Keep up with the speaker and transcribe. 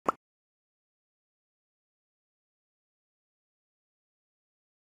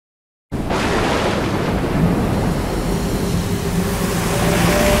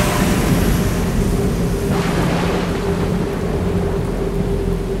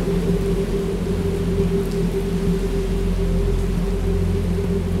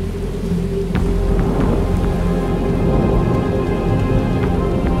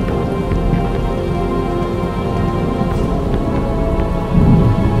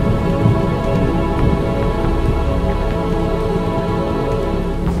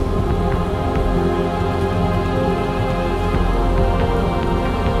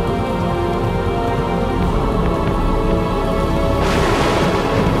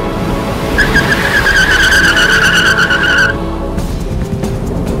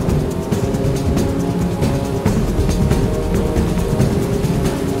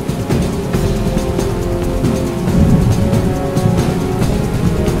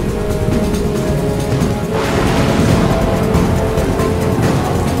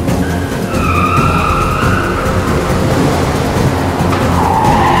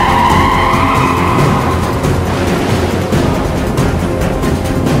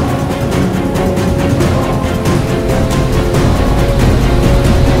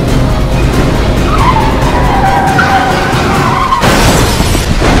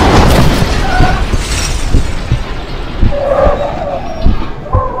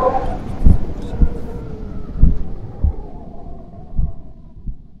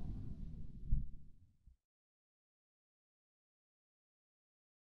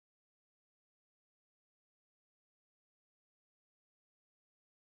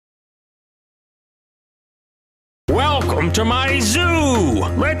Welcome to my zoo!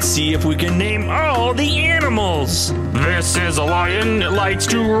 Let's see if we can name all the animals. This is a lion, it likes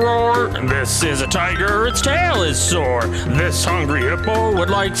to roar. This is a tiger, its tail is sore. This hungry hippo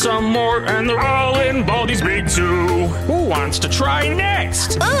would like some more. And they're all in Baldi's big zoo. Who wants to try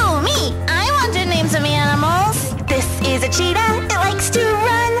next? Ooh, me! I want to name some animals. This is a cheetah, it likes to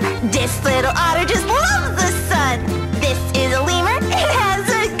run. This little otter just loves the sun. This is a lemur, it has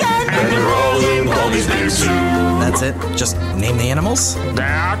a gun. And they're all in Baldi's big zoo. That's it? Just name the animals?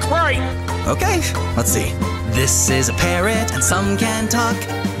 That's right. Okay, let's see. This is a parrot and some can talk.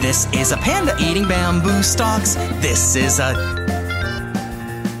 This is a panda eating bamboo stalks. This is a...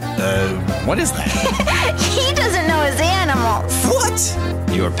 what is that? He doesn't know his animals.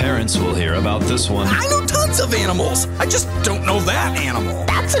 What? Your parents will hear about this one. I know tons of animals. I just don't know that animal.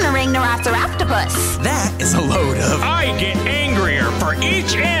 That's an octopus. That is a load of... I get angrier for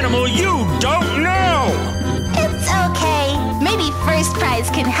each animal you don't know. It's okay. Maybe first prize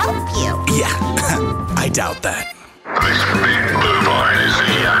can help you. Yeah, I doubt that. This big bovine is a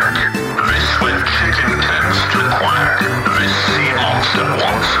yak. This sweet chicken tends to quack. This sea monster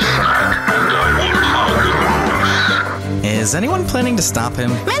wants a snack, and I will hug the moose. Is anyone planning to stop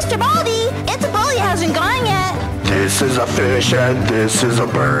him? Mr. Baldi, it's a bully hasn't gone yet. This is a fish, and this is a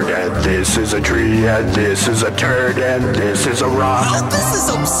bird, and this is a tree, and this is a turd, and this is a rock. Oh, this is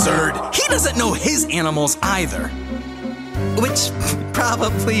absurd. He doesn't know his animals either. Which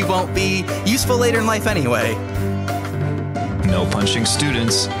probably won't be useful later in life anyway. No punching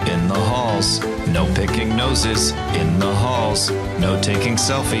students in the halls. No picking noses in the halls. No taking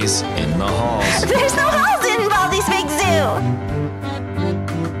selfies in the halls. There's no halls in Baldi's big zoo.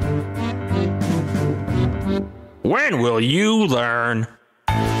 When will you learn?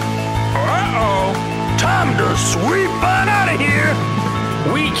 Uh-oh! Time to sweep on out of here!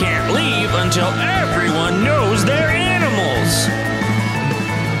 We can't leave until everyone knows their animals!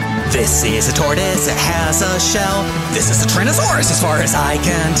 This is a tortoise, it has a shell. This is a Tyrannosaurus as far as I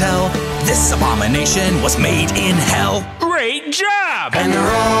can tell. This abomination was made in hell. Great job! And they're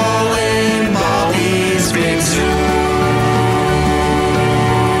all